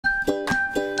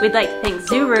We'd like to thank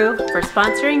Zuru for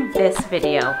sponsoring this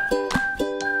video.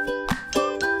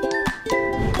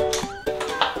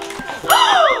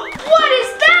 What is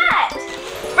that?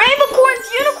 RainBocorns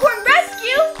Unicorn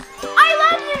Rescue? I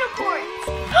love unicorns.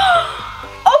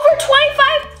 Over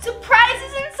 25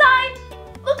 surprises inside.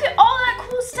 Look at all that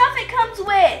cool stuff it comes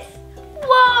with.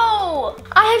 Whoa!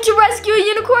 I have to rescue a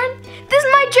unicorn? This is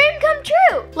my dream come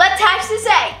true. Let's hatch this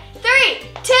egg. 3,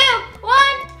 2,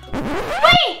 1.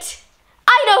 Wait!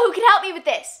 I know who can help me with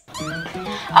this.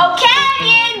 Oh,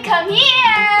 Canyon, come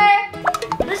here.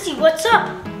 Lizzy, what's up?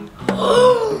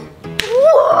 Whoa!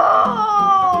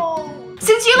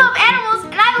 Since you love animals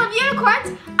and I love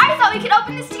unicorns, I thought we could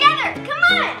open this together. Come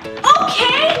on.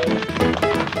 Okay.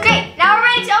 Great, now we're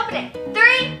ready to open it.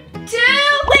 3, 2.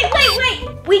 Wait.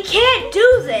 We can't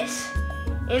do this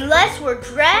unless we're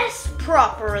dressed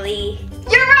properly.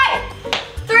 You're right.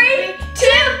 3, 2,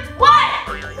 1.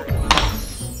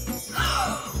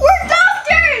 We're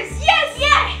doctors. Yes.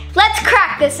 Let's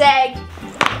crack this egg.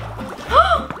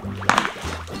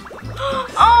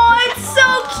 Oh, it's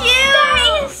so cute!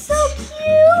 That is so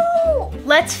cute!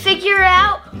 Let's figure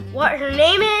out what her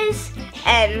name is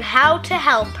and how to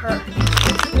help her.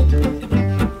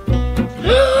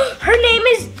 Her name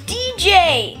is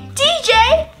DJ!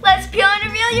 DJ, let's peel and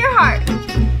reveal your heart.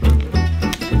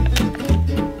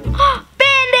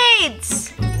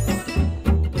 Band-Aids!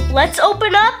 Let's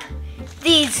open up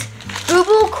these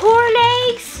boo-boo corn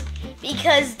eggs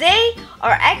because they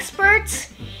are experts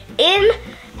in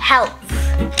health.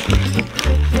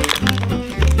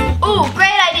 Ooh,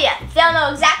 great idea. They'll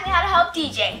know exactly how to help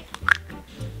DJ.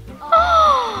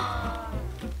 Oh,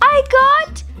 I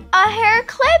got a hair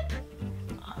clip,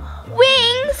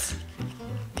 wings,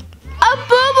 a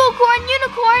boo-boo corn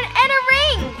unicorn, and a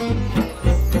ring.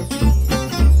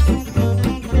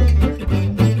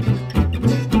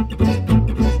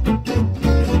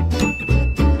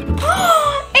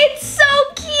 It's so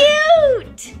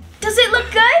cute. Does it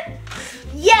look good?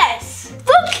 Yes!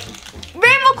 Look!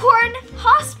 RainBocorn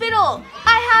Hospital!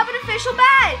 I have an official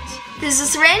badge! This is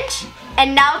a syringe,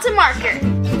 and now it's a marker.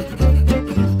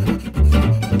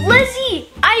 Lizzy,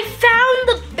 I found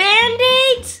the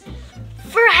Band-Aids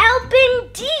for helping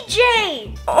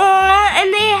DJ!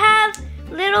 And they have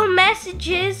little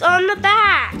messages on the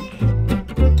back.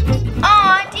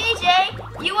 Aw,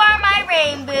 DJ, you are my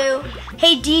rainbow.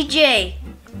 Hey, DJ,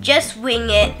 just wing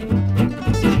it.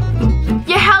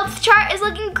 Your health chart is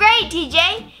looking great,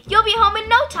 DJ. You'll be home in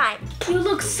no time. You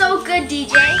look so good,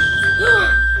 DJ.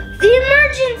 The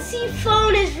emergency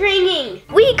phone is ringing.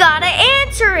 We gotta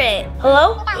answer it.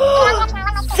 Hello?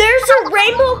 There's a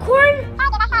RainBocorn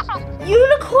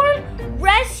Unicorn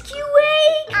Rescue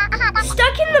egg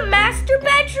stuck in the master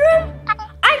bedroom.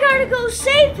 I gotta go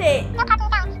save it.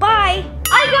 Bye.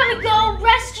 I gotta go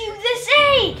rescue this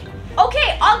egg.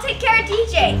 Okay, I'll take care of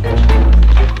DJ.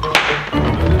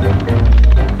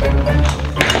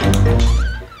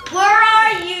 Where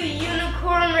are you,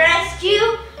 Unicorn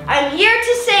Rescue? I'm here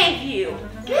to save you.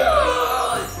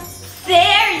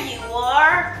 There you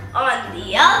are, on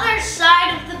the other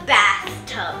side of the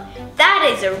bathtub. That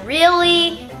is a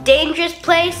really dangerous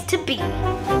place to be.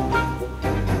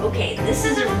 Okay, this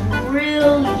is a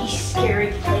really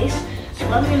scary place, so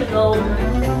I'm gonna go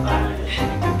on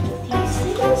these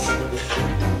things.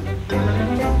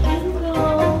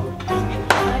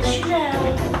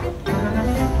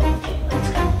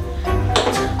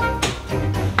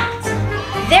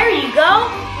 There you go.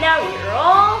 Now you're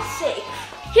all safe.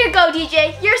 Here you go,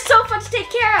 DJ. You're so fun to take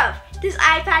care of. This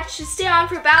eye patch should stay on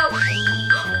for about...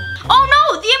 Oh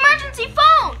no, the emergency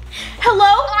phone.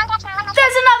 Hello?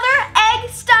 There's another egg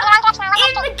stuck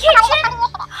in the kitchen.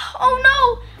 Oh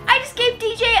no, I just gave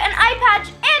DJ an eye patch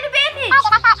and a bandage.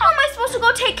 How am I supposed to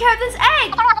go take care of this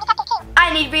egg?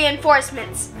 I need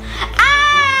reinforcements.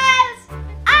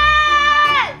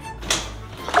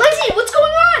 Lizzy, what's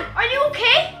going on? Are you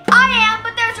okay? I am,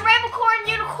 but there's a RainBocorn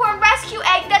Unicorn Rescue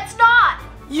egg that's not.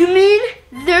 You mean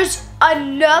there's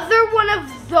another one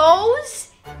of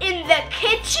those in the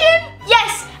kitchen?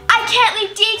 Yes, I can't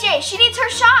leave DJ. She needs her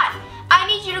shot. I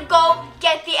need you to go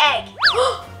get the egg.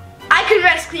 I can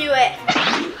rescue it.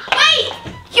 Wait,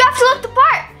 you have to look the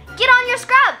part. Get on your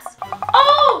scrubs.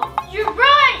 Oh, you're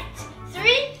right.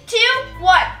 3, 2,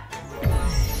 1.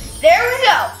 There we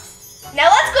go. Now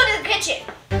let's go to the kitchen.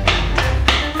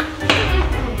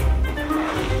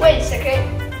 Wait a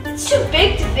second. It's too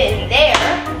big to fit in there.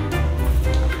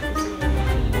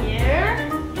 Here?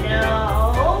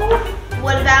 No.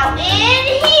 What about in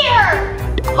here?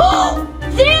 Oh,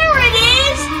 there it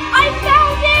is! I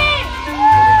found it!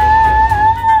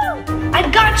 Woo! I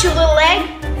got you, little egg.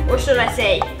 Or should I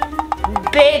say,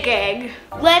 big egg.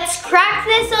 Let's crack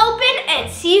this open and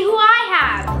see who I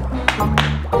have.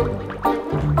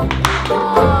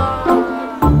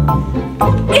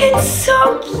 It's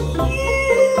so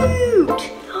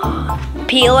cute.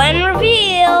 Peel and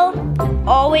reveal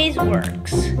always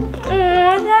works.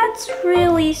 Oh, that's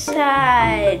really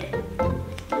sad.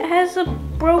 It has a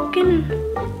broken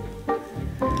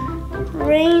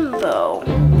rainbow.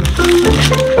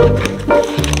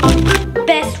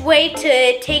 Best way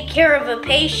to take care of a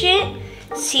patient,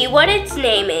 see what its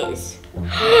name is.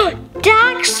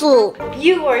 Daxel,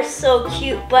 you are so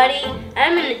cute, buddy.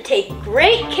 I'm gonna take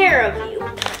great care of you.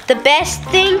 The best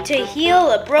thing to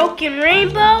heal a broken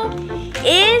rainbow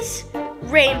is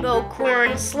rainbow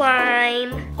corn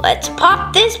slime. Let's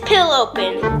pop this pill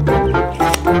open.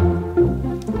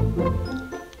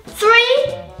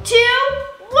 3, 2,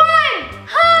 1,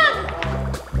 hug!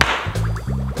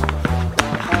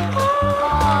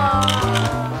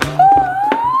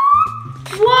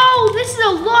 Whoa, this is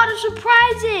a lot of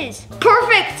surprises.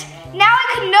 Perfect, now I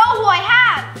can know who I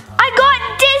have. I got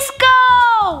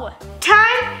Disco!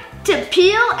 Time to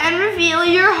peel and reveal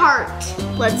your heart.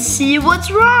 Let's see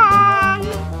what's wrong.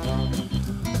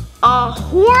 A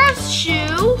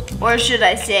horseshoe, or should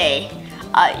I say,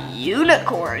 a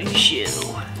unicorn shoe.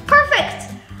 Perfect.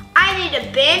 I need to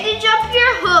bandage up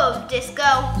your hoof,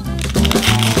 Disco.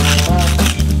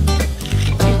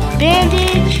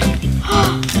 Bandage.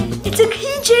 It's a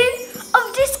keychain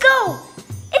of Disco.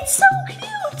 It's so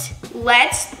cute.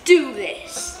 Let's do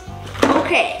this.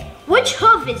 Okay, which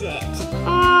hoof is it?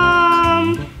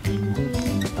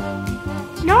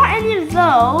 Not any of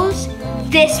those.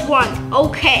 This one,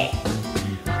 okay.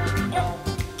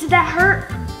 Did that hurt?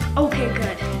 Okay,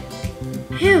 good.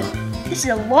 Phew, this is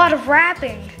a lot of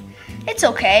wrapping. It's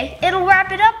okay, it'll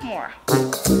wrap it up more.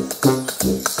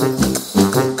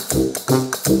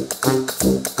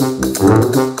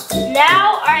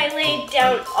 Now I laid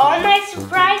down all my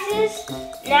surprises.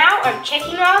 Now I'm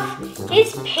checking off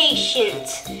his patient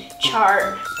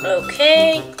chart.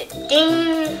 Okay,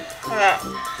 ding.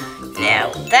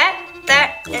 Now that,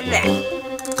 and that.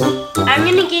 I'm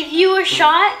gonna give you a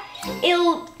shot.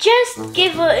 It'll just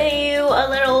give you a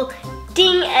little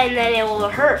ding and then it will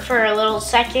hurt for a little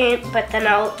second, but then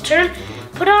I'll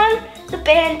put on the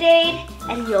Band-Aid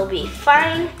and you'll be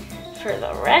fine for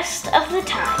the rest of the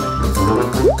time.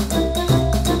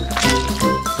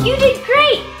 You did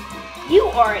great! You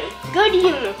are a good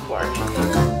unicorn.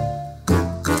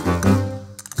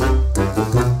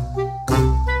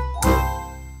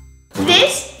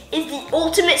 This is the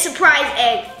ultimate surprise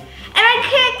egg. And I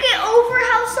can't get over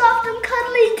how soft and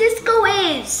cuddly Disco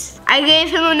is. I gave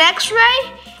him an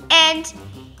x-ray and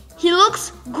he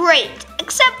looks great,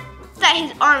 except that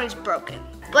his arm is broken.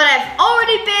 But I've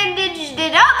already bandaged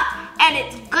it up and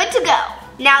it's good to go.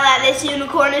 Now that this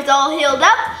unicorn is all healed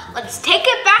up, let's take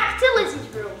it back to Lizzy's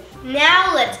room.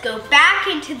 Now let's go back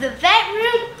into the vet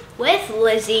room with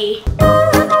Lizzy.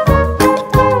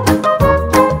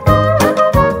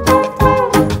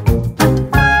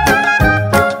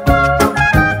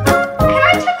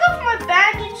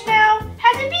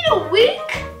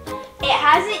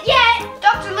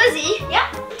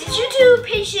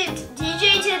 Patient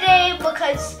DJ today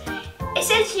because it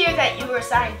says here that you were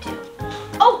assigned to.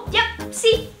 Oh, yep,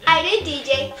 see, I did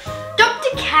DJ.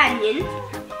 Dr. Canyon,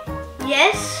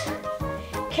 yes?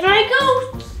 Can I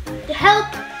go to help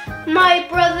my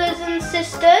brothers and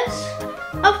sisters?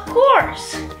 Of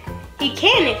course. You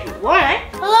can if you want.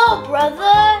 Hello,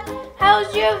 brother.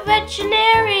 How's your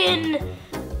veterinarian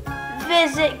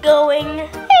visit going?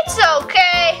 It's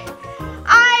okay.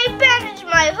 I bandaged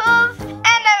my hoof and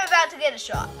I'm about to get a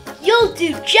shot. You'll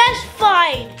do just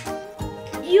fine.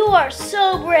 You are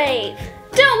so brave.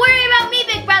 Don't worry about me,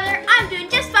 big brother. I'm doing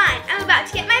just fine. I'm about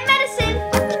to get my medicine.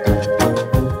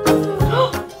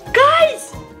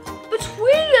 Guys,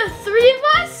 between the 3 of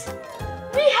us,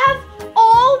 we have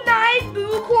all 9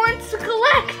 unicorns to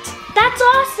collect. That's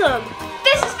awesome.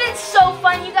 This has been so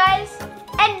fun, you guys.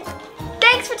 And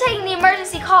thanks for taking the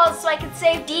emergency calls so I could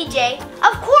save DJ.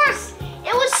 Of course,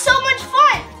 it was so much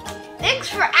fun. Thanks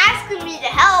for asking me to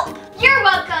help. You're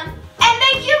welcome. And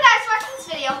thank you guys for watching this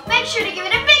video. Make sure to give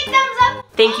it a big thumbs up.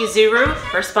 Thank you, Zuru,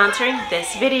 for sponsoring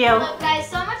this video. Love you guys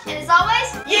so much. And as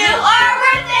always, you are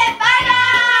worth it. Bye.